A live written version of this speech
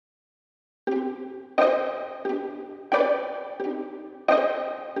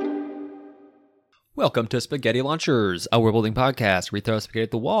Welcome to Spaghetti Launchers, a world-building podcast where we throw spaghetti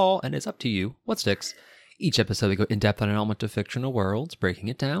at the wall and it's up to you what sticks. Each episode we go in-depth on an element of fictional worlds, breaking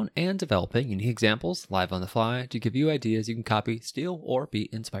it down and developing unique examples live on the fly to give you ideas you can copy, steal, or be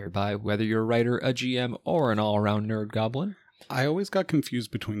inspired by, whether you're a writer, a GM, or an all-around nerd goblin. I always got confused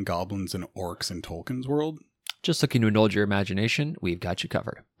between goblins and orcs in Tolkien's world. Just looking to indulge your imagination, we've got you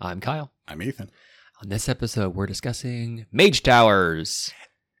covered. I'm Kyle. I'm Ethan. On this episode, we're discussing Mage Towers.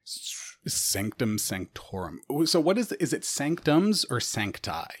 Sanctum Sanctorum. So what is it sanctums or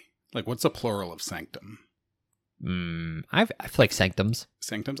sancti? Like, what's the plural of sanctum? I feel like sanctums.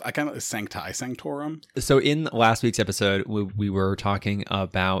 Sanctums? I kind of sancti sanctorum. So in last week's episode, we were talking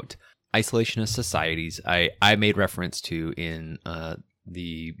about isolationist societies. I made reference to in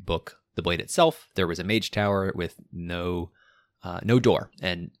the book, The Blade itself, there was a mage tower with no door,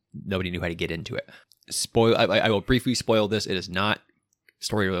 and nobody knew how to get into it. I will briefly spoil this. It is not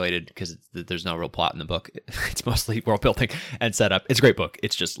story related because there's no real plot in the book. It's mostly world building and setup. It's a great book.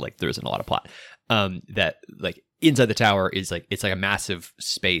 It's just like there isn't a lot of plot. That like inside the tower is like it's like a massive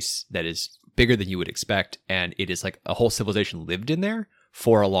space that is bigger than you would expect, and it is like a whole civilization lived in there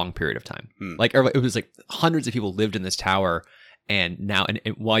for a long period of time. Like it was like hundreds of people lived in this tower, and now and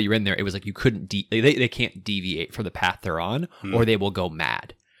while you're in there, it was like you couldn't they can't deviate from the path they're on, or they will go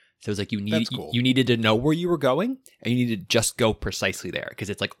mad. So it was like you needed to know where you were going, and you needed to just go precisely there because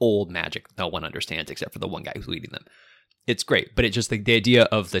it's like old magic no one understands except for the one guy who's leading them. It's great, but it's just like the idea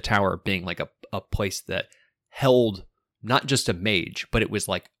of the tower being like a place that held not just a mage, but it was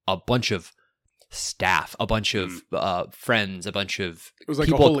like a bunch of staff, a bunch of friends, a bunch of It was like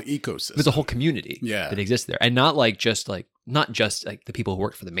people. a whole ecosystem. It was a whole community that exists there, and not just the people who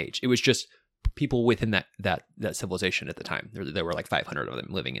worked for the mage. It was just people within that civilization at the time. There were like 500 of them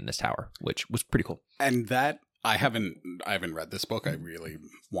living in this tower, which was pretty cool. And that I haven't read this book. I really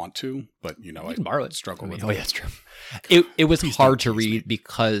want to, but you can borrow it. Struggle with it. Oh yeah, that's true. It was hard to read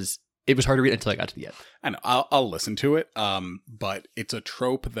because it was hard to read until I got to the end. And I'll listen to it. But it's a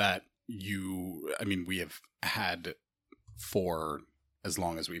trope that we have had for as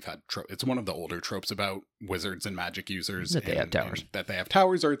long as we've had it's one of the older tropes about wizards and magic users that they have towers. That they have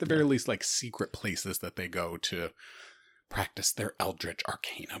towers, or at the very least like secret places that they go to practice their eldritch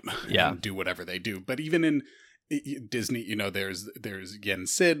arcanum and do whatever they do. But even in Disney, there's Yen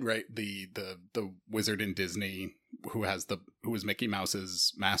Sid, right? The wizard in Disney who was Mickey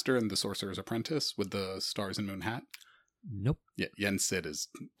Mouse's master in The Sorcerer's Apprentice with the stars and moon hat. Nope. Yeah, Yen Sid is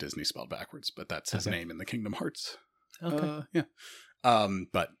Disney spelled backwards, but that's his name in the Kingdom Hearts. Okay. Yeah.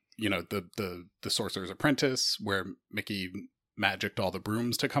 But the Sorcerer's Apprentice, where Mickey magicked all the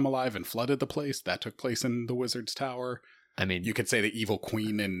brooms to come alive and flooded the place, that took place in the Wizard's Tower. I mean, you could say the evil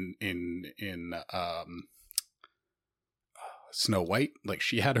queen in Snow White, like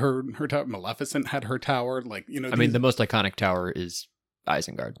she had her tower. Maleficent had her tower. Like the most iconic tower is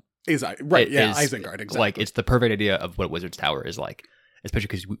Isengard. Isengard, exactly. Like it's the perfect idea of what Wizard's Tower is like. Especially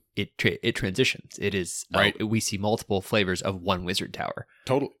because it transitions. It is right. We see multiple flavors of one wizard tower,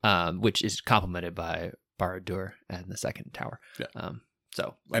 totally, which is complemented by Barad-dûr and the second tower. Yeah.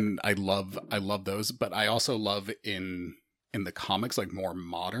 And I love those, but I also love in the comics like more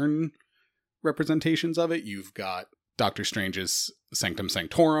modern representations of it. You've got Doctor Strange's Sanctum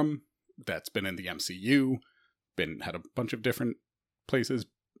Sanctorum that's been in the MCU, had a bunch of different places,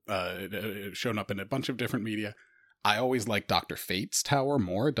 shown up in a bunch of different media. I always like Dr. Fate's tower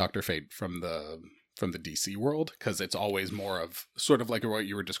more, Dr. Fate from the DC world, because it's always more of sort of like what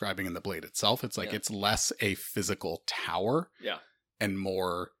you were describing in The Blade itself. It's like it's less a physical tower and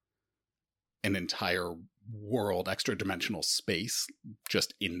more an entire world, extra dimensional space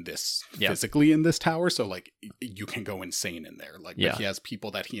just in this, physically in this tower. So like you can go insane in there. Like he has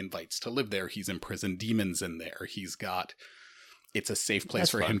people that he invites to live there. He's imprisoned demons in there. It's a safe place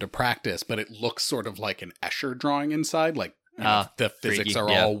for him to practice, but it looks sort of like an Escher drawing inside. Like the physics are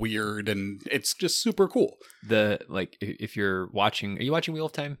all weird, and it's just super cool. If you're watching, are you watching Wheel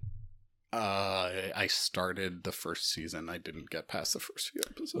of Time? I started the first season. I didn't get past the first few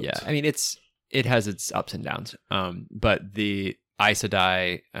episodes. Yeah, I mean it has its ups and downs. But the Aes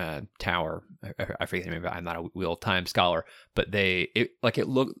Sedai tower, I forget the name of it. I'm not a Wheel of Time scholar, but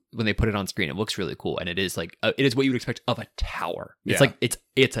when they put it on screen, it looks really cool, and it is like it is what you would expect of a tower. It's like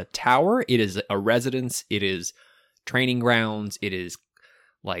it's a tower. It is a residence. It is training grounds. It is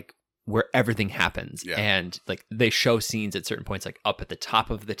like where everything happens, and like they show scenes at certain points, like up at the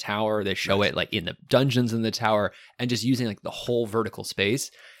top of the tower. They show it like in the dungeons in the tower, and just using like the whole vertical space,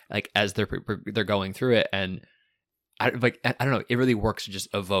 like as they're going through it, and I don't know. It really works to just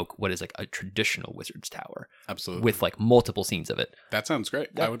evoke what is like a traditional wizard's tower. Absolutely. With like multiple scenes of it. That sounds great.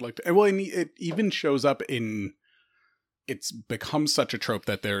 Yep. I would like to. Well, and it even shows up in. It's become such a trope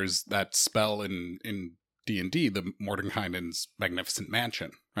that there's that spell in D&D, the Mordenkainen's Magnificent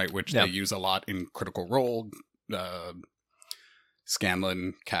Mansion, right? Which they use a lot in Critical Role.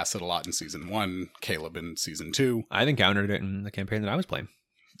 Scanlan casts it a lot in season 1. Caleb in season 2. I've encountered it in the campaign that I was playing.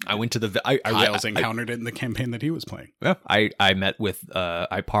 I went to the. Kyle's encountered it in the campaign that he was playing. Yeah, I met with.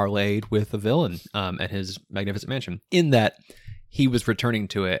 I parlayed with a villain at his Magnificent Mansion. In that, he was returning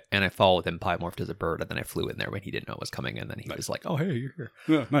to it, and I followed him, polymorphed as a bird, and then I flew in there when he didn't know it was coming, and then he was like, "Oh, hey, you're here."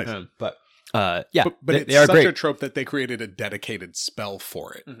 Yeah, nice. But it's they are such great. a trope that they created a dedicated spell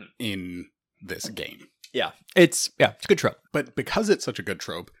for it in this game. Yeah, it's a good trope. But because it's such a good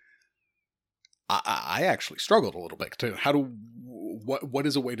trope, I actually struggled a little bit too. What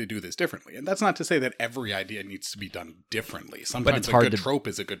is a way to do this differently? And that's not to say that every idea needs to be done differently. Sometimes a good trope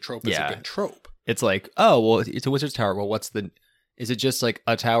is a good trope is a good trope. It's like, oh, well, it's a wizard's tower. Well, is it just like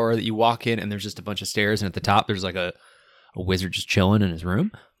a tower that you walk in and there's just a bunch of stairs and at the top there's like a wizard just chilling in his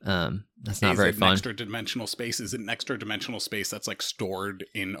room? That's not very fun. Extra dimensional space is an extra dimensional space that's like stored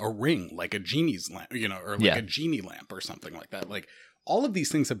in a ring, like a genie's lamp, or like a genie lamp or something like that. Like all of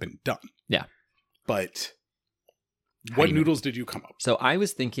these things have been done. Yeah. But what noodles did you come up with? So I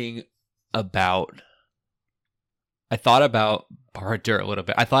was thinking about, I thought about Barad-dûr a little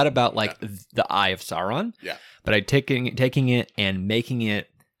bit. I thought about like the Eye of Sauron. Yeah. But I'm taking it and making it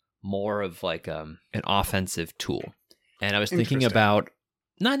more of like an offensive tool. And I was thinking about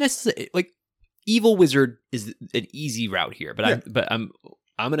not necessarily like evil wizard is an easy route here, but I'm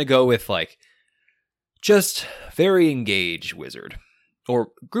going to go with like just very engaged wizard or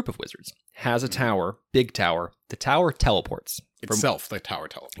group of wizards has a tower, big tower. The tower teleports itself. The tower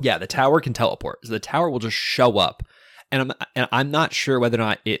teleports. Yeah, the tower can teleport. So the tower will just show up, and I'm not sure whether or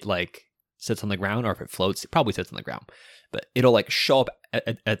not it like sits on the ground or if it floats. It probably sits on the ground, but it'll like show up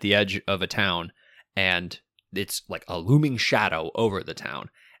at the edge of a town, and it's like a looming shadow over the town,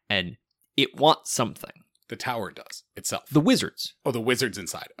 and it wants something. The tower does itself. The wizards. Oh, the wizards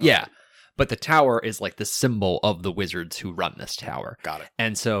inside. Okay. Yeah. But the tower is like the symbol of the wizards who run this tower. Got it.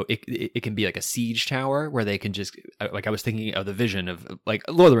 And so it can be like a siege tower where they can just, like I was thinking of the vision of, like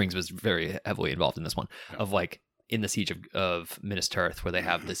Lord of the Rings was very heavily involved in this one, of like in the siege of Minas Tirith where they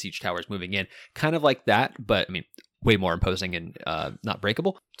have the siege towers moving in. Kind of like that, but I mean, way more imposing and not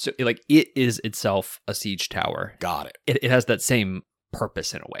breakable. So it is itself a siege tower. Got it. It has that same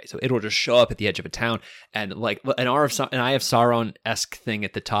purpose in a way, so it'll just show up at the edge of a town and like an Eye of Sauron-esque thing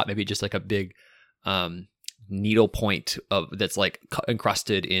at the top, maybe just like a big needle point of that's like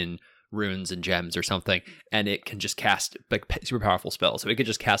encrusted in runes and gems or something, and it can just cast like super powerful spells. So it could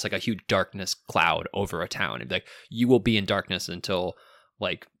just cast like a huge darkness cloud over a town and be like, you will be in darkness until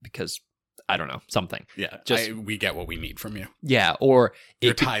like, because I don't know, something. Yeah, we get what we need from you. Yeah, or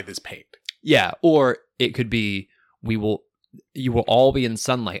your tithe is paid. Yeah, or it could be you will all be in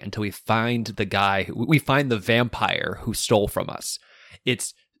sunlight until we find the vampire who stole from us.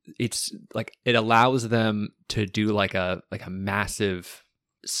 It's like it allows them to do like a massive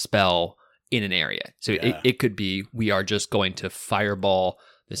spell in an area. So it could be, we are just going to fireball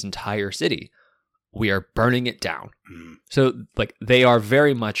this entire city. We are burning it down. Mm. So like they are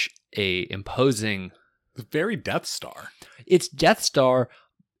very much a imposing. It's very Death Star. It's Death Star.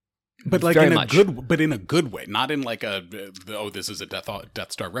 But like in a good way, not in like this is a Death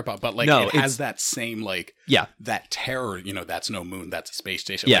Star ripoff, but like it has that same like that terror, that's no moon, that's a space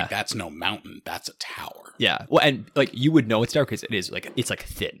station, like that's no mountain, that's a tower. Yeah, well, and like you would know it's dark because it's like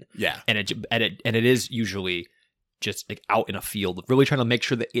thin. Yeah, and it is usually just like out in a field, really trying to make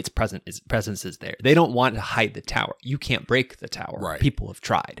sure that its presence is there. They don't want to hide the tower. You can't break the tower. Right. People have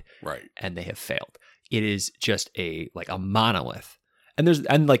tried. Right. And they have failed. It is just a monolith. And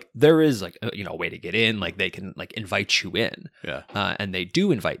there is a way to get in, like they can like invite you in. Yeah. And they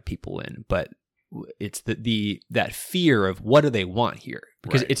do invite people in, but it's that fear of what do they want here?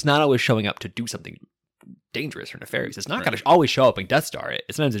 Because it's not always showing up to do something dangerous or nefarious. It's not going to always show up and Death Star it.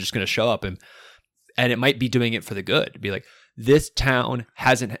 Sometimes they're just going to show up and it might be doing it for the good. Be like, this town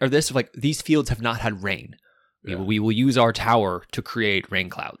hasn't, or this like these fields have not had rain. Yeah. We will use our tower to create rain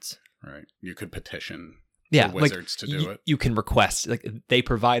clouds. Right. You could petition. Yeah, wizards to do it. You can request, like they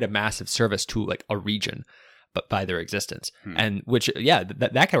provide a massive service to like a region, but by their existence, and which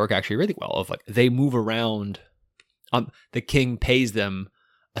that can work actually really well. Of like they move around, the king pays them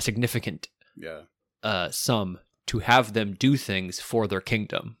a significant sum to have them do things for their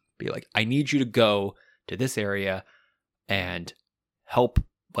kingdom. Be like, I need you to go to this area and help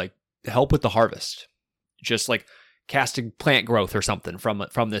with the harvest. Just like casting plant growth or something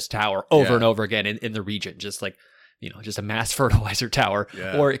from this tower over and over again in the region, just like, just a mass fertilizer tower.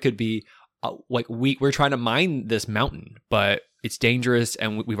 Yeah. Or it could be like we're trying to mine this mountain, but it's dangerous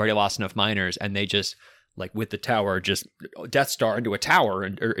and we've already lost enough miners, and they just like with the tower just Death Star into a tower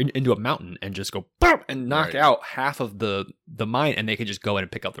or into a mountain and just go boom and knock out half of the mine, and they can just go in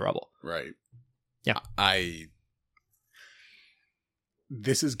and pick up the rubble. Right. Yeah.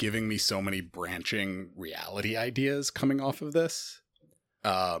 This is giving me so many branching reality ideas coming off of this.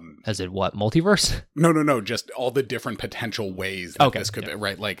 As in what, multiverse? No. Just all the different potential ways that this could be,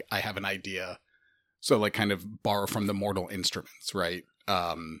 right? Like I have an idea. So like kind of borrow from the Mortal Instruments, right?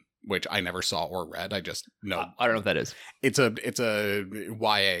 Which I never saw or read. I just know. I don't know what that is. It's a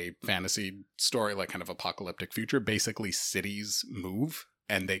YA fantasy story, like kind of apocalyptic future. Basically cities move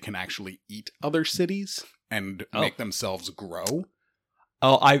and they can actually eat other cities and make themselves grow.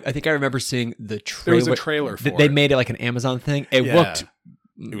 Oh, I think I remember seeing the trailer. There was a trailer for They made it like an Amazon thing. It looked...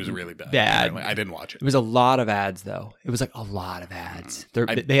 It was really bad. Apparently. I didn't watch it. It was a lot of ads, though. It was like a lot of ads.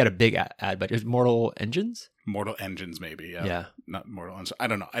 They had a big ad, but it was Mortal Engines? Mortal Engines, maybe. Yeah. Not Mortal Engines. I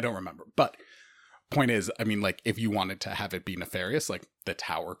don't know. I don't remember. But point is, I mean, like, if you wanted to have it be nefarious, like, the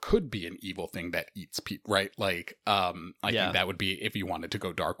tower could be an evil thing that eats people, right? Like, I think that would be, if you wanted to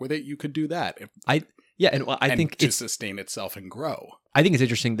go dark with it, you could do that. I think to sustain itself and grow. I think it's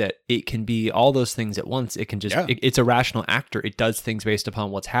interesting that it can be all those things at once. It can just it's a rational actor. It does things based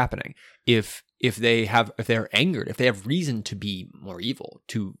upon what's happening. If they're angered, if they have reason to be more evil,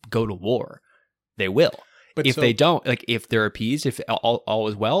 to go to war, they will. But if they don't, like if they're appeased, if all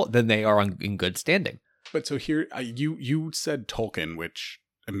is well, then they are in good standing. But so here, you said Tolkien, which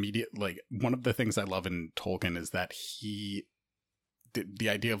like one of the things I love in Tolkien is that the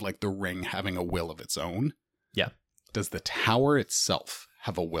idea of like the ring having a will of its own. Yeah. Does the tower itself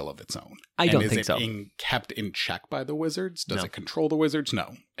have a will of its own? I don't think so. Is it kept in check by the wizards? Does it control the wizards?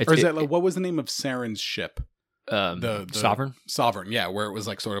 No. Or is what was the name of Sauron's ship? The Sovereign? Sovereign, yeah, where it was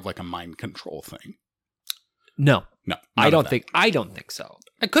like sort of like a mind control thing. No. I don't think so.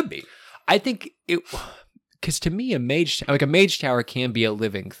 It could be. I think because to me a mage tower can be a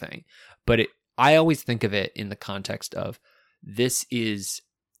living thing, but I always think of it in the context of this is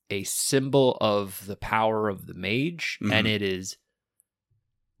a symbol of the power of the mage, and it is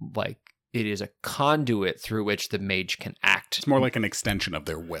a conduit through which the mage can act. It's more like an extension of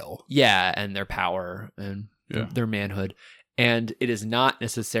their will. Yeah, and their power and their manhood. And it is not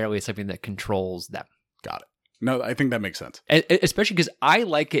necessarily something that controls them. Got it. No, I think that makes sense. And especially because I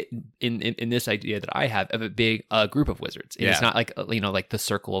like it in this idea that I have of it being a group of wizards. And it's not like, like the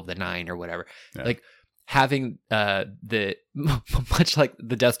Circle of the Nine or whatever. Yeah. Like, having the much like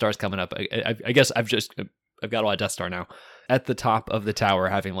the Death Star's coming up. I guess I've got a lot of Death Star now. At the top of the tower,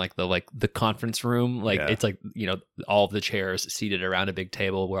 having the conference room, it's like all of the chairs seated around a big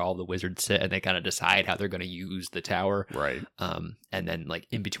table where all the wizards sit and they kind of decide how they're going to use the tower, right? And then like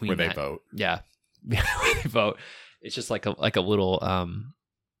in between where they vote, where they vote. It's just like a little an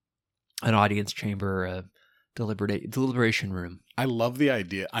audience chamber. Deliberation room. I love the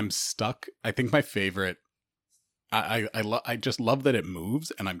idea. I'm stuck. I think my favorite. I just love that it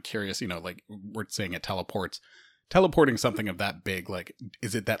moves, and I'm curious. Like we're saying, it teleports. Teleporting something of that big, like,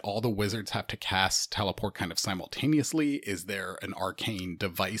 is it that all the wizards have to cast teleport kind of simultaneously? Is there an arcane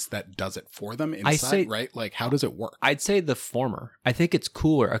device that does it for them inside? Right? Like, how does it work? I'd say the former. I think it's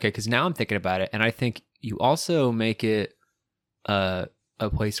cooler. Okay, because now I'm thinking about it, and I think you also make it a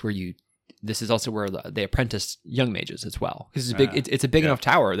place where this is also where they apprentice young mages as well. Because it's big. It's a big enough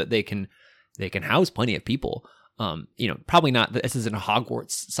tower that they can house plenty of people. Probably not. This isn't a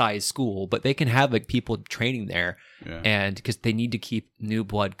Hogwarts-sized school, but they can have like people training there, and because they need to keep new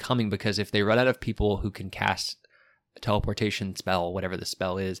blood coming. Because if they run out of people who can cast a teleportation spell, whatever the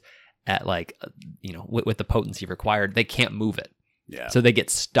spell is, at with the potency required, they can't move it. Yeah. So they get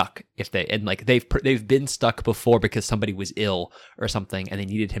stuck they've been stuck before because somebody was ill or something and they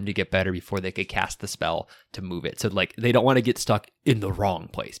needed him to get better before they could cast the spell to move it. So they don't want to get stuck in the wrong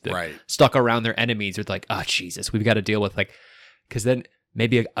place, but right. Stuck around their enemies with oh Jesus, we've got to deal with because then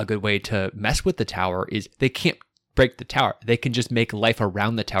maybe a good way to mess with the tower is they can't break the tower. They can just make life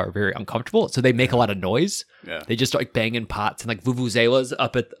around the tower very uncomfortable. So they make a lot of noise. Yeah. They just start banging pots and vuvuzelas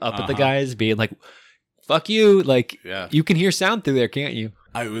up at the guys being like, fuck you, you can hear sound through there, can't you?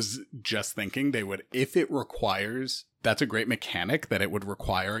 I was just thinking they would, if it requires, that's a great mechanic, that it would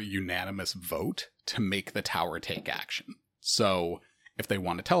require a unanimous vote to make the tower take action. So if they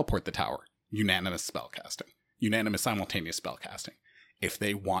want to teleport the tower, unanimous spellcasting, unanimous simultaneous spellcasting. If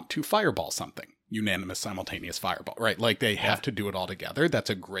they want to fireball something, unanimous simultaneous fireball, right? Like they have to do it all together. That's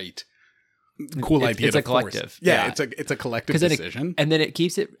a great cool idea. It's a collective. Yeah, it's a collective decision. And then it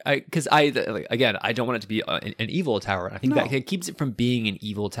keeps it, because again, I don't want it to be an evil tower. I think that it keeps it from being an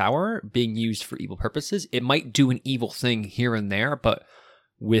evil tower, being used for evil purposes. It might do an evil thing here and there, but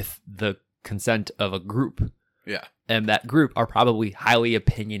with the consent of a group. Yeah. And that group are probably highly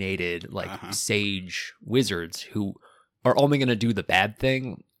opinionated, like sage wizards who are only going to do the bad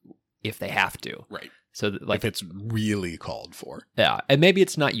thing if they have to. Right. So like if it's really called for. Yeah. And maybe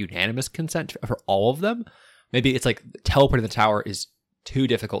it's not unanimous consent for all of them. Maybe it's like teleporting the tower is too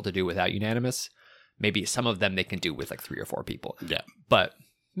difficult to do without unanimous. Maybe some of them they can do with like 3 or 4 people. Yeah. But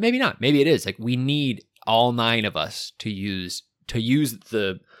maybe not. Maybe it is. Like we need all 9 of us to use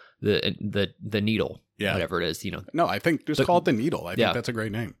the needle. Yeah. Whatever it is, No, I think just call it the needle. I think that's a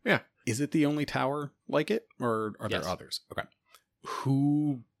great name. Yeah. Is it the only tower like it, or are there others? Okay.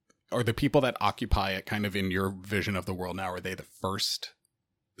 Who are the people that occupy it kind of in your vision of the world now? Are they the first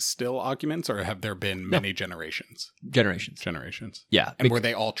still occupants, or have there been many generations? Generations. Yeah. And were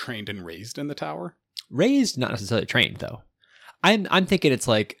they all trained and raised in the tower? Raised, not necessarily trained, though. I'm thinking it's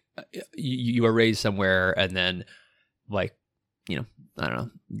like you were raised somewhere and then like, I don't know,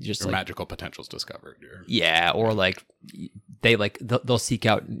 just your magical potential's discovered. Or like they'll seek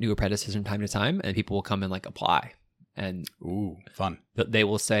out new apprentices from time to time, and people will come and like apply. And ooh, fun. They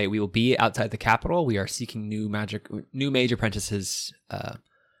will say, we will be outside the capital. We are seeking new mage apprentices.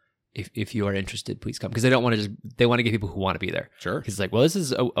 If you are interested, please come. Because they want to get people who want to be there. Sure. Because it's like, well, this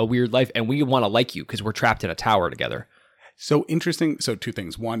is a weird life, and we want to like you because we're trapped in a tower together. So interesting. So 2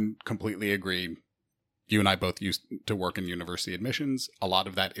 things. One, completely agree. You and I both used to work in university admissions. A lot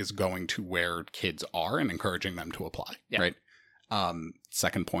of that is going to where kids are and encouraging them to apply. Yeah. Right.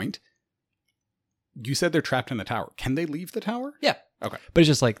 Second point. You said they're trapped in the tower. Can they leave the tower? Yeah. Okay. But it's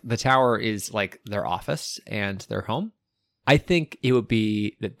just like the tower is like their office and their home. I think it would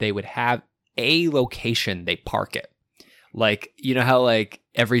be that they would have a location they park it. Like, you know how like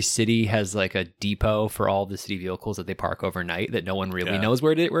every city has like a depot for all the city vehicles that they park overnight that no one really knows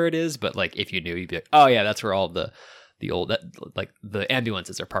where it is. But like if you knew, you'd be like, oh yeah, that's where all the old, like the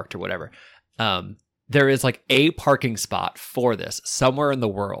ambulances are parked or whatever. There is like a parking spot for this somewhere in the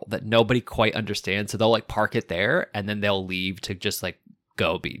world that nobody quite understands. So they'll like park it there and then they'll leave to just like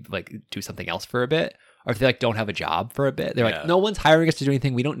go do something else for a bit. Or if they like don't have a job for a bit, they're like, no one's hiring us to do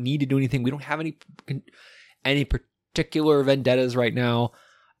anything. We don't need to do anything. We don't have any particular vendettas right now.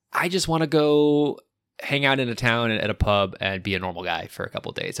 I just want to go hang out in a town at a pub and be a normal guy for a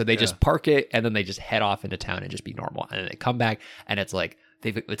couple of days. So they just park it and then they just head off into town and just be normal. And then they come back and it's like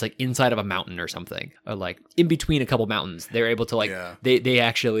it's like inside of a mountain or something, or like in between a couple mountains. They're able to like they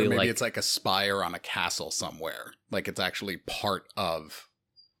actually, or maybe it's like a spire on a castle somewhere. Like it's actually part of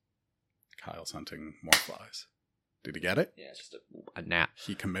Kyle's hunting more flies. Did he get it? Yeah, it's just a gnat.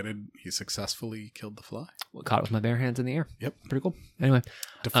 He successfully killed the fly. Well, caught it with my bare hands in the air. Yep. Pretty cool. Anyway.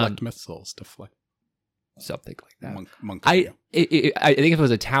 Deflect missiles. Deflect. Something like that. Monk I think if it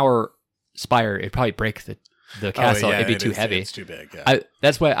was a tower spire, it'd probably break the castle. It'd be too heavy. It's too big. Yeah.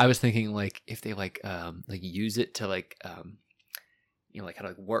 That's why I was thinking like if they like use it to like like how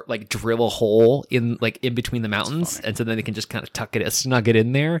to work, like drill a hole in between the mountains, and so then they can just kind of snug it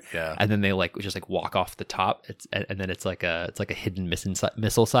in there. Yeah. And then they just walk off the top. And then it's like a hidden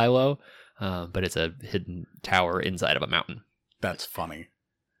missile silo, but it's a hidden tower inside of a mountain. That's funny.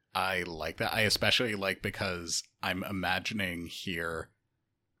 I like that. I especially like because I'm imagining here,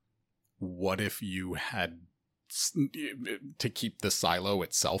 what if you had to keep the silo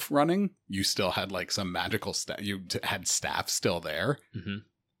itself running, you still had like some magical you had staff still there,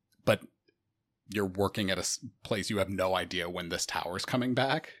 but you're working at a place you have no idea when this tower's coming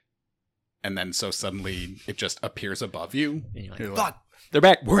back, and then so suddenly it just appears above you, and you're like, fuck, they're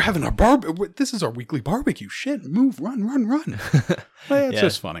back, we're having this is our weekly barbecue, shit, move, run. It's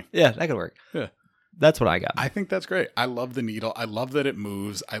just funny. Yeah, that could work. Yeah, that's what I got. I think that's great. I love the needle. I love that it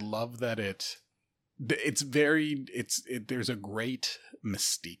moves. I love that there's a great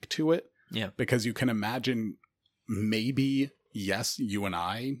mystique to it. Yeah. Because you can imagine maybe, yes, you and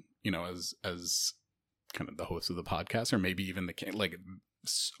I, as kind of the hosts of the podcast, or maybe even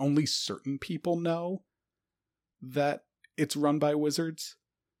only certain people know that it's run by wizards.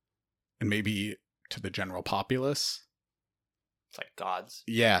 And maybe to the general populace, it's like gods.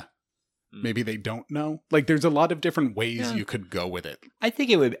 Yeah. Maybe they don't know. Like, there's a lot of different ways you could go with it.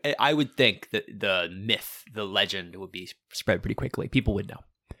 I would think that the myth, the legend would be spread pretty quickly. People would know.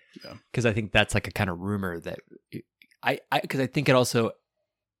 Yeah. Because I think that's like a kind of rumor that because I think it also,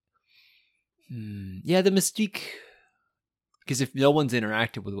 the mystique, because if no one's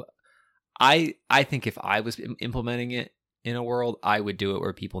interacted with, I think if I was implementing it, in a world, I would do it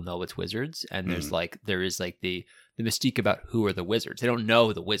where people know it's wizards, and there is the mystique about who are the wizards. They don't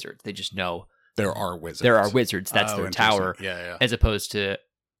know the wizards; they just know there are wizards. There are wizards. That's their tower. Yeah. As opposed to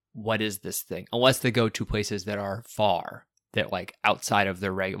what is this thing? Unless they go to places that are far, that like outside of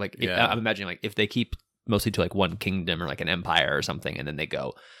their regular. I'm imagining like if they keep mostly to like one kingdom or like an empire or something, and then they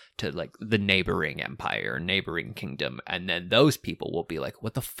go to like the neighboring empire, neighboring kingdom, and then those people will be like,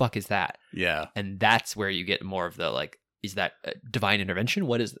 "What the fuck is that?" Yeah, and that's where you get more of the like, is that divine intervention?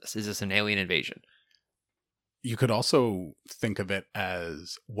 What is this? Is this an alien invasion? You could also think of it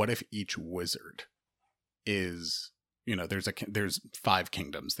as, what if each wizard is, there's 5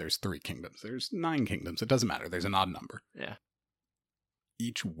 kingdoms, there's 3 kingdoms, there's 9 kingdoms. It doesn't matter. There's an odd number. Yeah.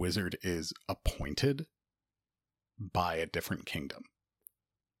 Each wizard is appointed by a different kingdom.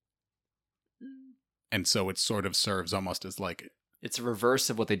 And so it sort of serves almost as like... It's a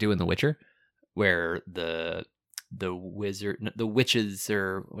reverse of what they do in The Witcher, where the witches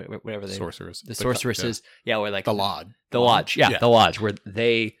or whatever they... Sorcerers. The sorceresses. Yeah, or like... The Lodge. The Lodge, yeah. The Lodge, where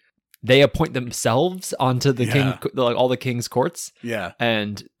they appoint themselves onto the king, all the king's courts. Yeah.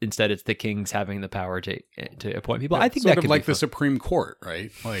 And instead it's the kings having the power to appoint people. Yeah, I think sort that of could like be the Supreme Court,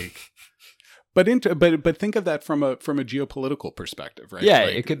 right? Like... But think of that from a geopolitical perspective, right? Yeah,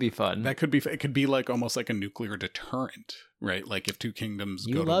 like, it could be fun. It could be like almost like a nuclear deterrent, right? Like if 2 kingdoms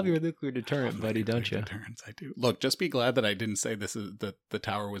you love your nuclear deterrent, buddy, don't you? Deterrents, I do. Look, just be glad that I didn't say the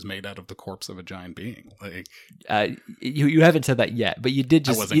tower was made out of the corpse of a giant being. Like you haven't said that yet, but you did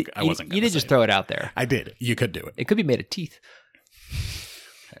just I wasn't you did just throw it out there. I did. You could do it. It could be made of teeth.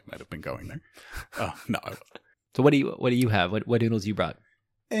 I might have been going there. Oh no. So what do you have? What noodles you brought?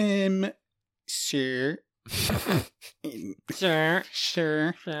 Sure.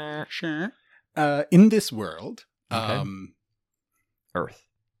 Sure. In this world, okay. Earth,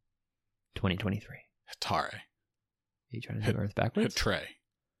 2023. Hatare. Are you trying to do Earth backwards? Hatre.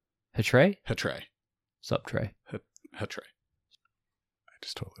 Hatre? Subtray. Hatre. I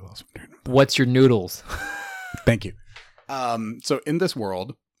just totally lost my train of thought. What's your noodles? Thank you. So in this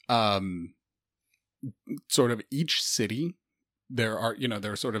world, sort of each city, there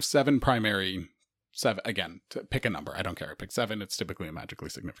are sort of 7 primary, again, to pick a number. I don't care. I pick 7. It's typically a magically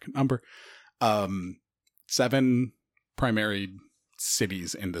significant number. 7 primary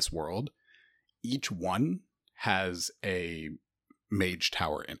cities in this world. Each one has a mage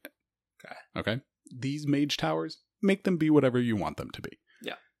tower in it. Okay. These mage towers, make them be whatever you want them to be.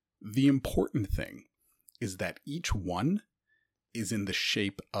 Yeah. The important thing is that each one is in the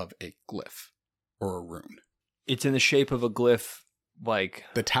shape of a glyph or a rune. It's in the shape of a glyph, like...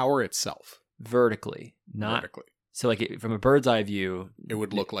 The tower itself. Vertically. Not vertically. So like from a bird's eye view... It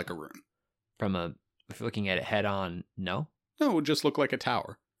would look like a rune. If you're looking at it head on, no? No, it would just look like a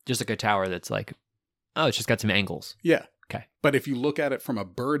tower. Just like a tower that's like... Oh, it's just got some angles. Yeah. Okay. But if you look at it from a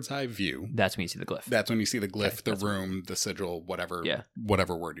bird's eye view... That's when you see the glyph. That's when you see the glyph, the rune, the sigil, whatever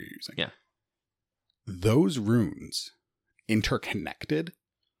word you're using. Yeah. Those runes, interconnected,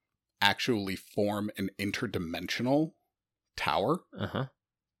 actually form an interdimensional tower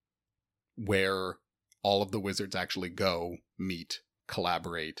where all of the wizards actually go, meet,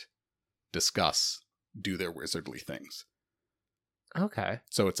 collaborate, discuss, do their wizardly things. Okay.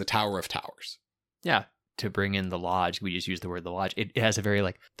 So it's a tower of towers. Yeah. To bring in the lodge, we just use the word the lodge. It has a very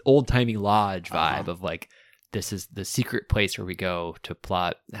like old-timey lodge vibe of like, this is the secret place where we go to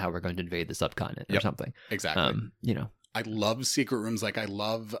plot how we're going to invade the subcontinent or something. Exactly. I love secret rooms. Like I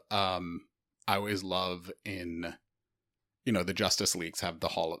always love in, the Justice Leagues have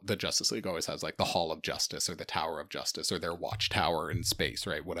the Justice League always has like the Hall of Justice or the Tower of Justice or their watchtower in space,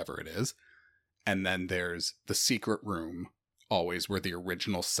 right? Whatever it is. And then there's the secret room always where the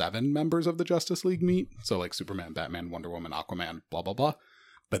original 7 members of the Justice League meet. So like Superman, Batman, Wonder Woman, Aquaman, blah, blah, blah.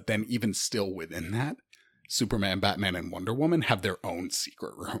 But then even still within that, Superman, Batman, and Wonder Woman have their own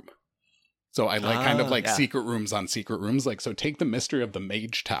secret room. So I like secret rooms on secret rooms. Like, so take the mystery of the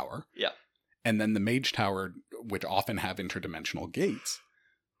Mage Tower. Yeah. And then the Mage Tower, which often have interdimensional gates.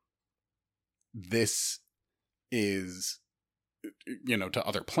 This is, to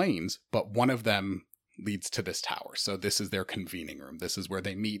other planes, but one of them leads to this tower. So this is their convening room. This is where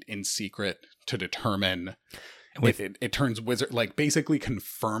they meet in secret to determine if it turns wizard, like basically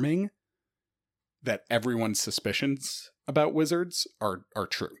confirming that everyone's suspicions about wizards are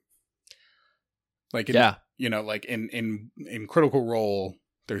true. Like, in Critical Role,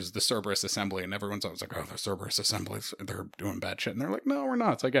 there's the Cerberus Assembly, and everyone's always like, oh, the Cerberus Assemblies, they're doing bad shit. And they're like, no, we're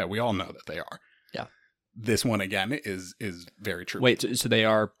not. It's like, yeah, we all know that they are. Yeah. This one, again, is very true. Wait, so they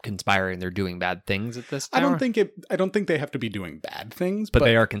are conspiring. They're doing bad things at this tower? I don't think they have to be doing bad things. But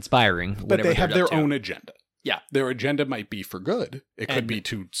they are conspiring. But they have their own agenda. Yeah. Their agenda might be for good. It could be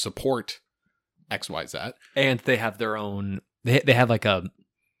to support XYZ. And they have their own, they have like a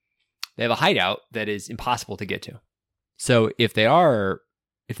hideout that is impossible to get to. So if their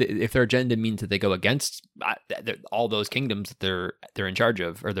agenda means that they go against all those kingdoms that they're in charge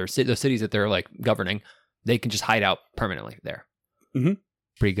of, or those cities that they're like governing, they can just hide out permanently there. Mm-hmm.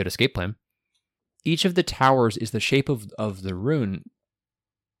 Pretty good escape plan. Each of the towers is the shape of the rune.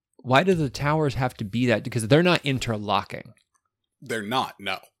 Why do the towers have to be that? Because they're not interlocking. They're not,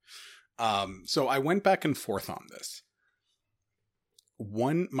 no. So I went back and forth on this.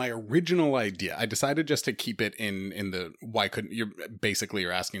 My original idea, I decided just to keep it in the why couldn't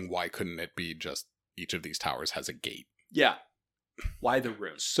you're asking why couldn't it be just each of these towers has a gate? Yeah. Why the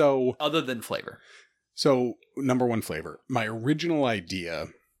rune? So other than flavor. So number one, flavor. My original idea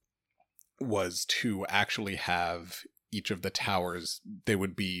was to actually have each of the towers, they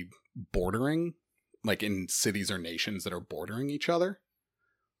would be bordering, like in cities or nations that are bordering each other.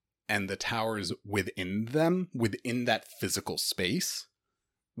 And the towers within them, within that physical space,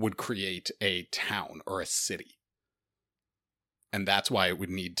 would create a town or a city. And that's why it would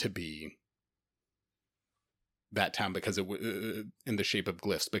need to be that town, because it would in the shape of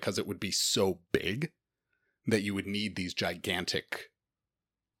glyphs, because it would be so big that you would need these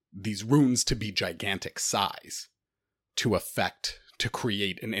runes to be gigantic size to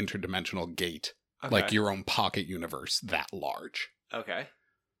create an interdimensional gate, like your own pocket universe that large. Okay.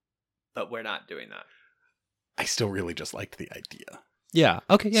 But we're not doing that. I still really just liked the idea. Yeah.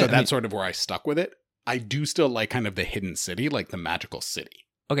 Okay. Yeah. So that's sort of where I stuck with it. I do still like kind of the hidden city, like the magical city.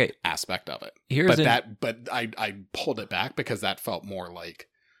 Okay. Aspect of it. But I pulled it back because that felt more like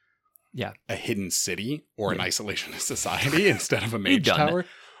a hidden city or an isolationist society instead of a mage tower.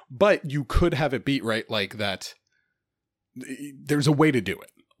 But you could have it beat right like that. There's a way to do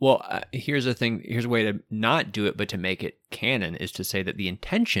it. Well, here's the thing. Here's a way to not do it, but to make it canon, is to say that the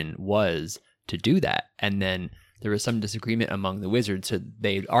intention was to do that. And then there was some disagreement among the wizards. So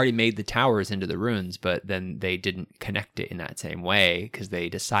they'd already made the towers into the runes, but then they didn't connect it in that same way because they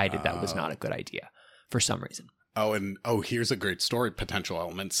decided that was not a good idea for some reason. Here's a great story potential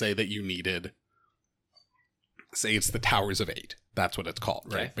element. Say that you needed, say it's the Towers of 8. That's what it's called,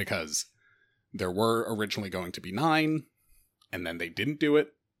 right? Okay. Because there were originally going to be 9, and then they didn't do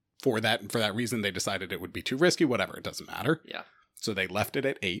it. For that reason, they decided it would be too risky, whatever, it doesn't matter. Yeah. So they left it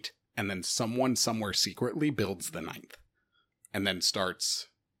at 8, and then someone somewhere secretly builds the 9th, and then starts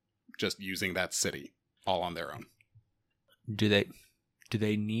just using that city all on their own. Do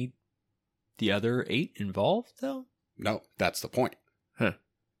they need the other 8 involved, though? No, that's the point. Huh.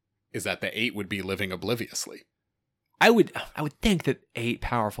 Is that the 8 would be living obliviously. I would think that 8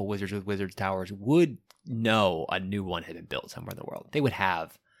 powerful wizards with wizards towers would know a new one had been built somewhere in the world. They would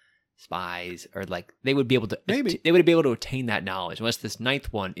have spies, or like they would be able to attain that knowledge, unless this 9th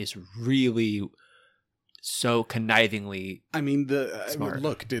one is really so connivingly smart.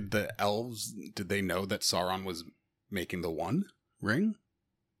 Look, did the elves, did they know that Sauron was making the One Ring?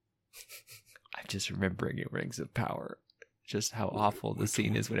 I'm just remembering in Rings of Power just how awful the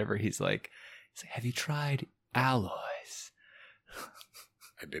scene is whenever he's like, have you tried alloys?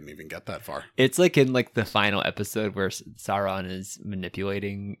 I didn't even get that far. It's like in like the final episode where Sauron is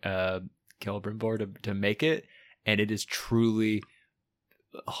manipulating Celebrimbor to make it, and it is truly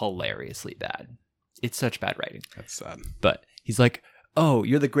hilariously bad. It's such bad writing. That's sad. But he's like, "Oh,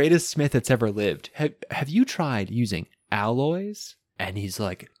 you're the greatest smith that's ever lived. Have you tried using alloys?" And he's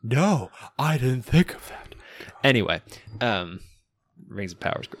like, "No, I didn't think of that." Anyway, Rings of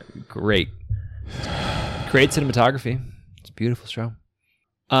Power is great. Great cinematography. It's a beautiful show.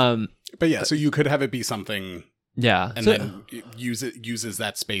 But yeah, so you could have it be something, and then uses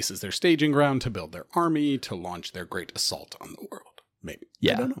that space as their staging ground to build their army, to launch their great assault on the world. Maybe,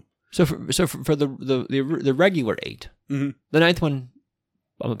 I don't know. So for the regular 8, mm-hmm. The 9th one,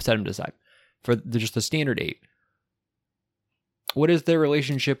 I'm upset him to decide. For just the standard 8, what is their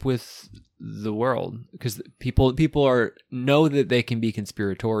relationship with the world? Because people know that they can be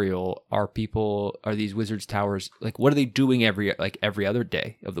conspiratorial. Are these wizards towers, like, what are they doing every other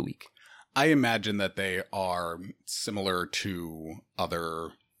day of the week? I imagine that they are similar to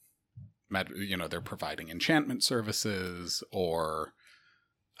other, they're providing enchantment services, or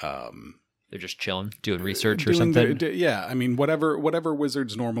they're just chilling, doing research or something. Whatever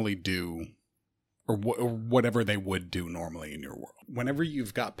wizards normally do. Or whatever they would do normally in your world. Whenever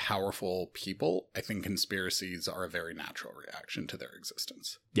you've got powerful people, I think conspiracies are a very natural reaction to their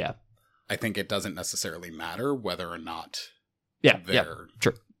existence. Yeah. I think it doesn't necessarily matter whether or not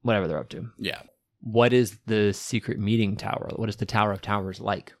sure. Whatever they're up to. Yeah. What is the secret meeting tower? What is the Tower of Towers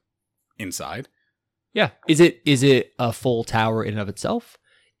like? Inside? Yeah. Is it a full tower in and of itself?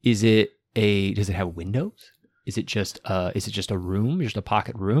 Does it have windows? Is it just a room, just a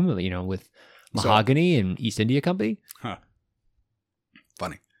pocket room, with mahogany and East India Company? Huh.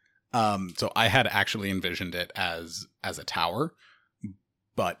 Funny. So I had actually envisioned it as a tower,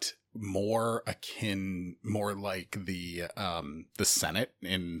 but more like the Senate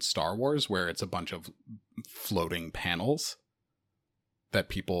in Star Wars, where it's a bunch of floating panels that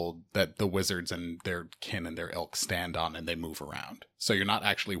the wizards and their kin and their ilk stand on, and they move around. So you're not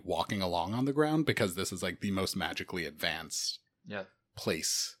actually walking along on the ground, because this is like the most magically advanced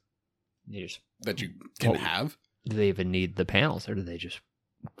place that you can have. Do they even need the panels, or do they just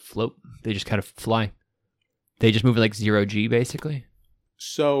float? They just kind of fly. They just move like 0G, basically.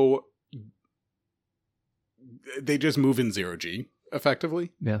 So they just move in 0G,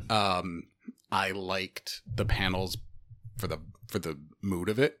 effectively. Yeah. I liked the panels for the mood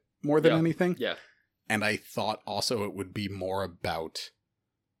of it more than anything. Yeah. And I thought also it would be more about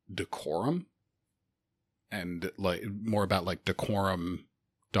decorum, and like more about like decorum,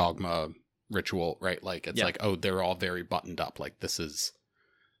 dogma, ritual, right? Like it's like, oh, they're all very buttoned up. Like this is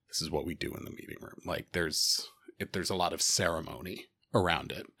what we do in the meeting room. Like there's a lot of ceremony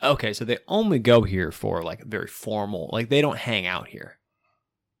around it. Okay, so they only go here for like very formal, like they don't hang out here.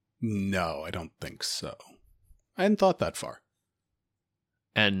 No, I don't think so. I hadn't thought that far.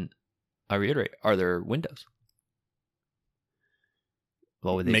 And I reiterate, are there windows?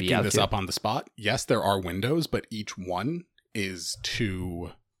 What would they Making be out this to? up on the spot? Yes, there are windows, but each one is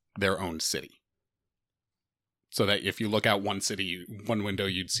to their own city. So that if you look out one window,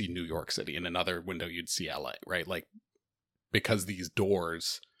 you'd see New York City, and another window, you'd see LA, right? Like, because these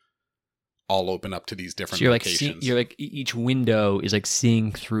doors all open up to these different so locations. You're like each window is like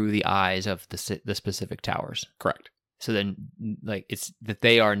seeing through the eyes of the specific towers. Correct. So then, like, it's that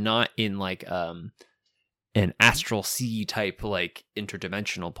they are not in like an astral sea type like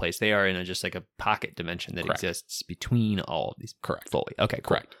interdimensional place. They are in just like a pocket dimension that exists between all of these. Correct. Fully. Okay.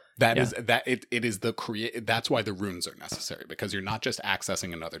 Cool. Correct. It is the create. That's why the runes are necessary, because you're not just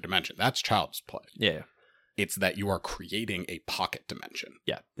accessing another dimension. That's child's play. Yeah. It's that you are creating a pocket dimension.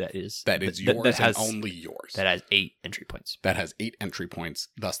 Yeah, that is yours and only yours. That has 8 entry points.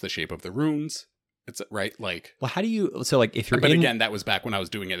 Thus the shape of the runes. It's right, like. Well, how do you? So, like, if you're. But again, that was back when I was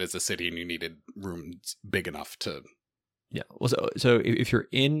doing it as a city, and you needed rooms big enough to. Yeah. Well, so if you're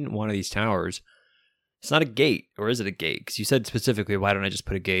in one of these towers, it's not a gate, or is it a gate? Because you said specifically, why don't I just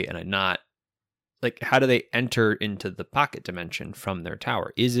put a gate and I not? Like, how do they enter into the pocket dimension from their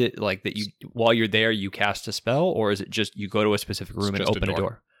tower? Is it like that you, while you're there, you cast a spell, or is it just you go to a specific room and open a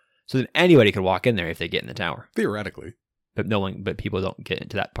door? So then anybody could walk in there if they get in the tower. Theoretically. But people don't get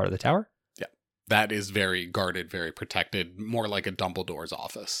into that part of the tower? Yeah. That is very guarded, very protected, more like a Dumbledore's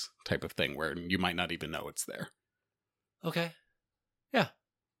office type of thing, where you might not even know it's there. Okay. Yeah.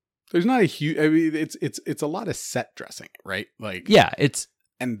 There's not a huge, I mean, it's a lot of set dressing, right? Like. Yeah, it's.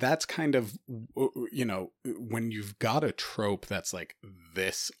 And that's kind of, when you've got a trope that's like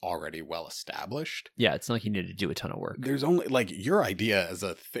this already well established. Yeah, it's not like you need to do a ton of work. There's only, like, your idea as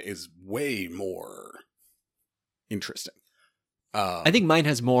is way more interesting. I think mine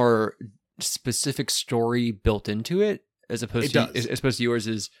has more specific story built into it, as opposed to yours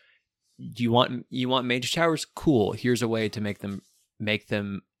is, you want Mage Towers? Cool. Here's a way to make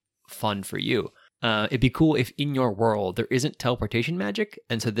them fun for you. It'd be cool if in your world there isn't teleportation magic,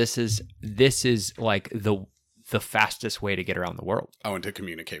 and so this is like the fastest way to get around the world. Oh, and to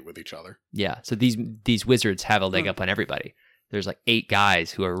communicate with each other. Yeah. So these wizards have a leg up on everybody. There's like 8 guys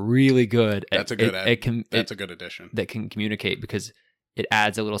who are really good. That's a good addition. That can communicate, because it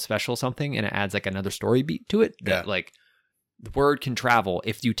adds a little special something, and it adds like another story beat to it. That like the word can travel.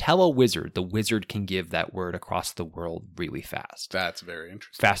 If you tell a wizard, the wizard can give that word across the world really fast. That's very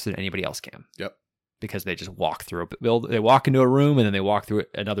interesting. Faster than anybody else can. Yep. Because they just walk through. They walk into a room, and then they walk through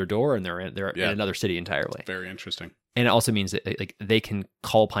another door, and they're in another city entirely. Very interesting. And it also means that like they can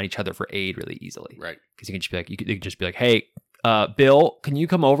call upon each other for aid really easily, right? Because you can just be like, they can just be like, "Hey, Bill, can you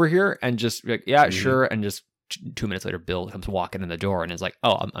come over here?" And just be like, "Yeah, sure." And just 2 minutes later, Bill comes walking in the door and is like,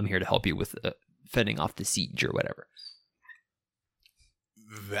 "Oh, I'm here to help you with fending off the siege or whatever."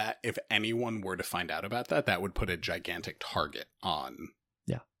 That if anyone were to find out about that would put a gigantic target on.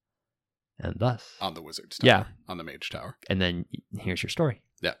 And thus on the Wizard's Tower, on the Mage Tower. And then here's your story.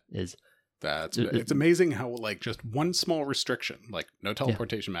 Yeah. It's amazing how like just one small restriction, like no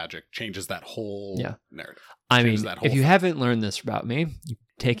teleportation magic, changes that whole narrative. I mean, if you haven't learned this about me,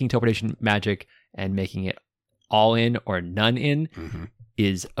 taking teleportation magic and making it all in or none in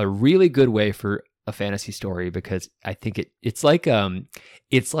is a really good way for a fantasy story because I think it's like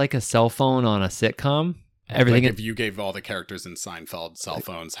a cell phone on a sitcom. Everything like if you gave all the characters in Seinfeld cell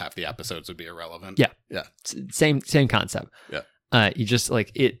phones, half the episodes would be irrelevant. Yeah. Same concept. Yeah. You just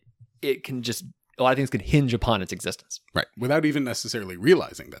like it can just, a lot of things can hinge upon its existence. Right. Without even necessarily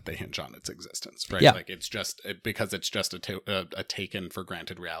realizing that they hinge on its existence. Right. Yeah. Like it's just because it's just a taken for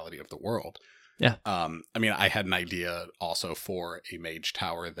granted reality of the world. Yeah. I mean, I had an idea also for a mage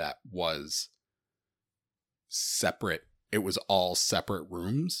tower that was separate. It was all separate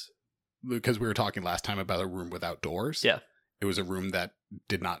rooms because we were talking last time about a room without doors. Yeah. It was a room that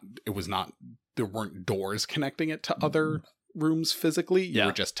there weren't doors connecting it to other rooms physically. You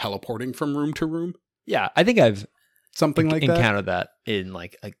were just teleporting from room to room. Yeah. I think I've something like encountered that in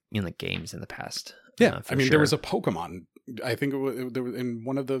like in the games in the past. Yeah. I mean, there was a Pokemon. I think there was in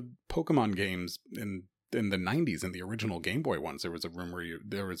one of the Pokemon games in the 90s, in the original Game Boy ones, there was a room where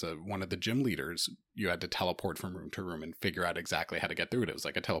one of the gym leaders, you had to teleport from room to room and figure out exactly how to get through it. It was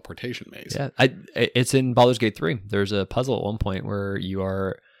like a teleportation maze. Yeah, it's in Baldur's Gate 3. There's a puzzle at one point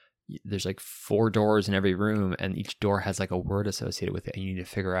where there's like 4 doors in every room, and each door has like a word associated with it, and you need to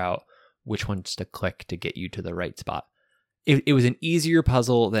figure out which ones to click to get you to the right spot. It was an easier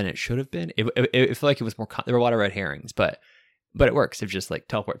puzzle than it should have been. It felt like it was more. There were a lot of red herrings, but it works. It's just like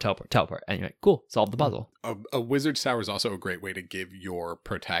teleport, and you're like, cool, solve the puzzle. A wizard's tower is also a great way to give your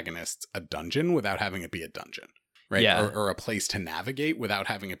protagonists a dungeon without having it be a dungeon, right? Yeah. Or a place to navigate without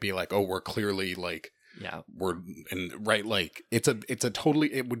having it be like, oh, we're clearly like, we're in right. Like it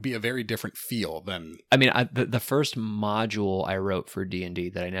would be a very different feel than. I mean, the first module I wrote for D&D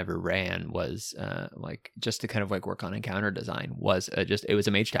that I never ran was like just to kind of like work on encounter design was it was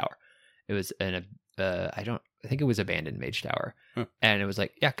a mage tower. It was I think it was abandoned mage tower. Huh. And it was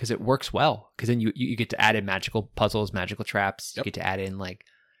like, yeah, because it works well. Because then you get to add in magical puzzles, magical traps. You get to add in like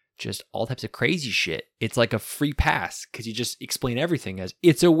just all types of crazy shit. It's like a free pass because you just explain everything as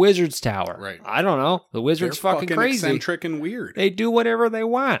it's a wizard's tower. Right. I don't know. The wizard's fucking crazy. Eccentric and weird. They do whatever they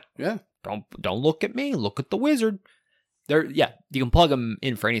want. Yeah. Don't look at me. Look at the wizard. You can plug them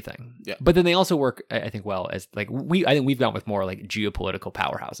in for anything. Yeah. But then they also work, I think, well as like I think we've gone with more like geopolitical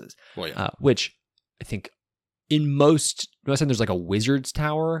powerhouses. Well, yeah. Which I think in most time there's like a wizard's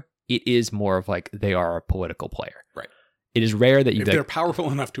tower, it is more of like they are a political player. Right. It is rare that if they're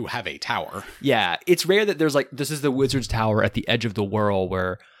powerful enough to have a tower. Yeah. It's rare that there's like, this is the wizard's tower at the edge of the world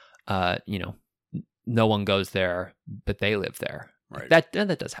where, no one goes there, but they live there. Right. That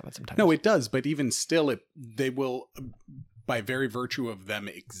does happen sometimes. No, it does. But even still, they will, by very virtue of them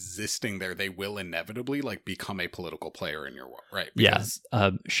existing there, they will inevitably like become a political player in your world. Right. Because,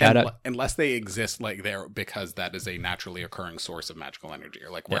 shout out. Unless they exist like there because that is a naturally occurring source of magical energy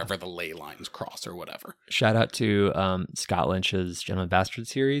or like wherever the ley lines cross or whatever. Shout out to Scott Lynch's Gentleman Bastard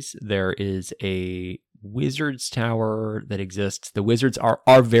series. There is a wizard's tower that exists. The wizards are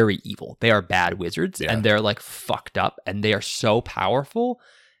very evil. They are bad wizards and they're like fucked up and they are so powerful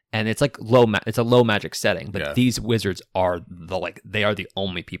and it's like it's a low magic setting, but these wizards are they are the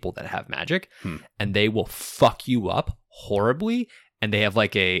only people that have magic and they will fuck you up horribly. And they have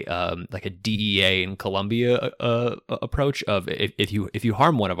like a DEA in Colombia approach of if you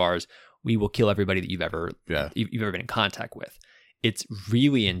harm one of ours, we will kill everybody that you've ever been in contact with. It's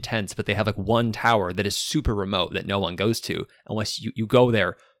really intense, but they have like one tower that is super remote that no one goes to unless you go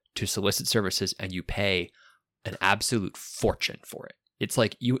there to solicit services and you pay an absolute fortune for it. It's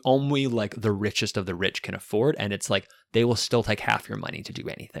like you only like the richest of the rich can afford. And it's like they will still take half your money to do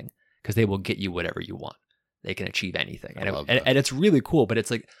anything because they will get you whatever you want. They can achieve anything. And it's really cool, but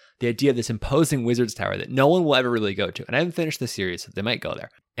it's like the idea of this imposing wizard's tower that no one will ever really go to. And I haven't finished the series, so they might go there.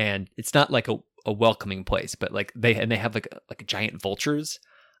 And it's not like a welcoming place, but like they have like giant vultures.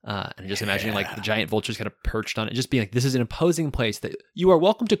 And just imagining like the giant vultures kind of perched on it, just being like, this is an imposing place that you are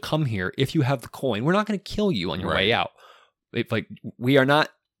welcome to come here if you have the coin. We're not going to kill you on your way out. Like we are not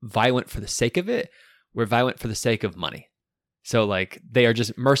violent for the sake of it. We're violent for the sake of money. So like they are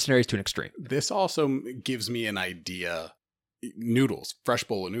just mercenaries to an extreme. This also gives me an idea. Noodles, fresh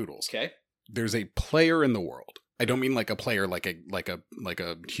bowl of noodles. Okay. There's a player in the world. I don't mean like a player, like a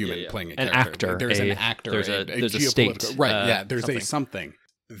human playing a character. Actor. There's an actor. There's a state. Right. There's something.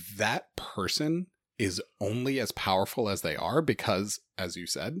 That person is only as powerful as they are because, as you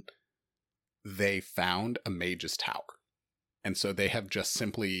said, they found a mage's tower. And so they have just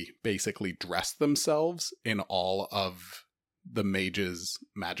simply basically dressed themselves in all of the mage's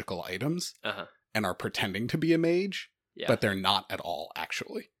magical items and are pretending to be a mage, but they're not at all,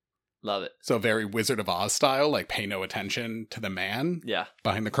 actually. Love it. So very Wizard of Oz style, like pay no attention to the man Yeah.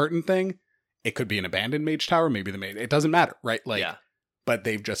 behind the curtain thing. It could be an abandoned mage tower, maybe the mage. It doesn't matter, right? Like but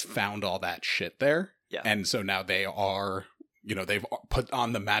they've just found all that shit there. Yeah. And so now they are, they've put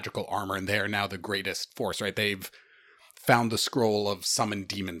on the magical armor and they are now the greatest force, right? They've found the scroll of summon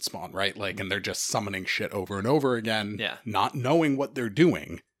demon spawn, right? Like, and they're just summoning shit over and over again, not knowing what they're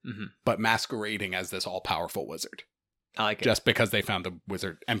doing, but masquerading as this all-powerful wizard. I like it. Just because they found a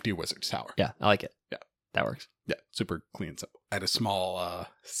empty wizard's tower. Yeah, I like it. Yeah. That works. Yeah, super clean and simple. At a small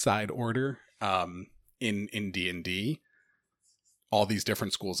side order, in D&D, all these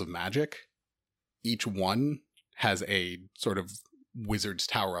different schools of magic, each one has a sort of wizard's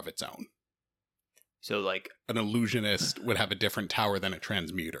tower of its own. So, like, an illusionist would have a different tower than a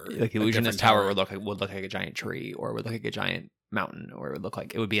transmuter. Like, the illusionist tower would look like a giant tree, or would look like a giant mountain, or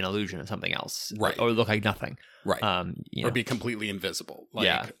it would be an illusion of something else, right? Or it would look like nothing, right? Or be completely invisible,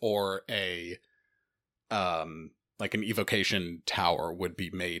 or a like an evocation tower would be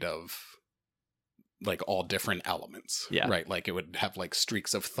made of like all different elements, right? Like it would have like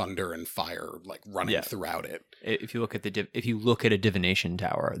streaks of thunder and fire like running throughout it. If you look at a divination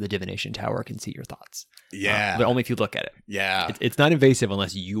tower, the divination tower can see your thoughts. Yeah, but only if you look at it. Yeah, it's not invasive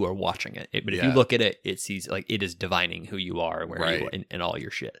unless you are watching it. But if you look at it, it sees like it is divining who you are, where you are, and all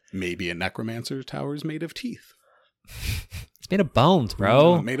your shit. Maybe a necromancer's tower is made of teeth. It's made of bones,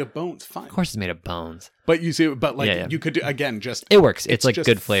 bro. Made of bones, fine. Of course, it's made of bones. But you see, you could do again. Just it works. It's like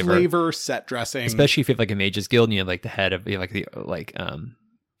good flavor, set dressing, especially if you have like a mage's guild and you have like the head of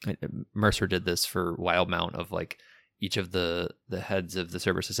Mercer did this for Wildmount of like each of the heads of the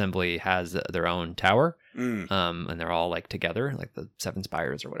Cerberus Assembly has their own tower, and they're all like together, like the Seven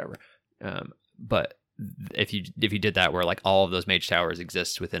Spires or whatever. But if you did that where like all of those mage towers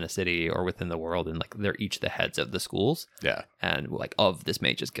exist within a city or within the world, and like they're each the heads of the schools, and like of this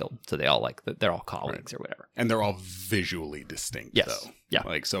mage's guild, so they all like they're all colleagues or whatever, and they're all visually distinct. Though,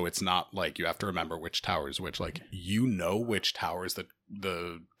 like so it's not like you have to remember which tower is which. Like which tower is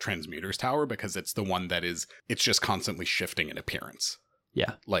the transmuter's tower because it's the one that is it's just constantly shifting in appearance.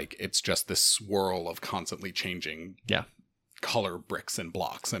 Yeah, like it's just this swirl of constantly changing color bricks and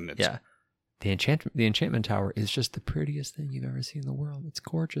blocks, and it's The enchantment tower is just the prettiest thing you've ever seen in the world. It's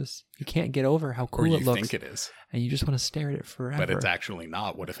gorgeous. You can't get over how cool it looks. Or you think it is. And you just want to stare at it forever. But it's actually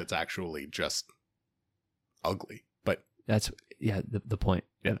not. What if it's actually just ugly? But that's the point.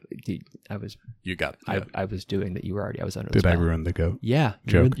 Yeah. I was doing that. You were already. I was under. Did I ruin the goat? Yeah,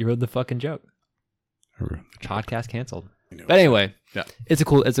 you ruined the fucking joke. I ruined the joke. Podcast canceled. But anyway, it's a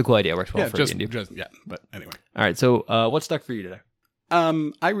cool idea. It works well for D&D. But anyway. All right. So, what's stuck for you today?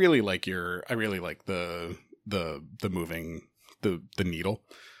 I really like the moving the needle.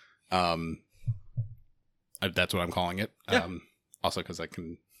 That's what I'm calling it. Yeah. Also because I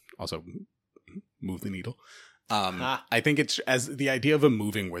can also move the needle. I think it's as the idea of a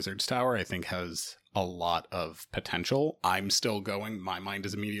moving wizard's tower, I think has a lot of potential. I'm still going. My mind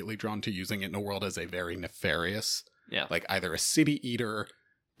is immediately drawn to using it in a world as a very nefarious, like either a city eater,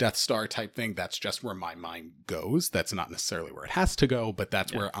 Death Star type thing. That's just where my mind goes. That's not necessarily where it has to go, but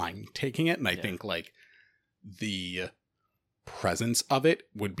that's where I'm taking it. And I think like the presence of it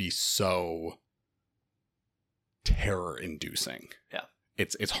would be so terror inducing. Yeah.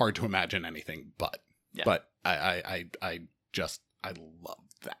 It's hard to imagine anything but I love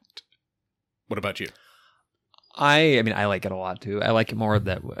that. What about you? I mean, I like it a lot too. I like it more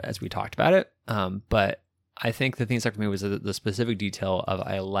that as we talked about it. But I think the thing that stuck for me was the specific detail of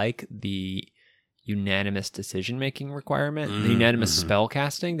I like the unanimous decision-making requirement, the unanimous spell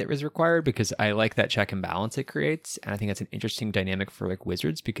casting that was required, because I like that check and balance it creates. And I think that's an interesting dynamic for like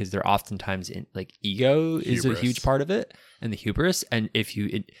wizards, because they're oftentimes in like ego is a huge part of it, and the hubris. And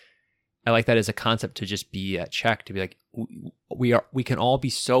I like that as a concept to just be a check, to be like, we can all be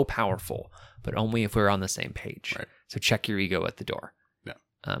so powerful, but only if we're on the same page. Right. So check your ego at the door.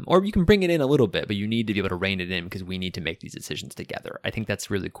 Or you can bring it in a little bit, but you need to be able to rein it in because we need to make these decisions together. I think that's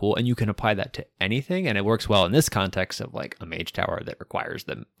really cool. And you can apply that to anything. And it works well in this context of like a mage tower that requires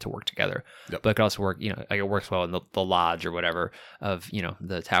them to work together. Yep. But it could also work, like it works well in the lodge or whatever of,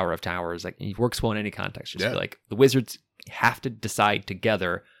 the Tower of Towers. Like it works well in any context. Just be like the wizards have to decide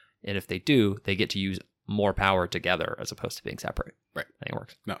together. And if they do, they get to use more power together as opposed to being separate. Right. I think it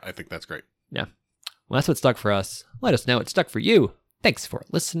works. No, I think that's great. Yeah. Well, that's what stuck for us. Let us know what stuck for you. Thanks for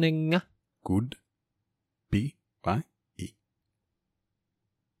listening. Good. Bye.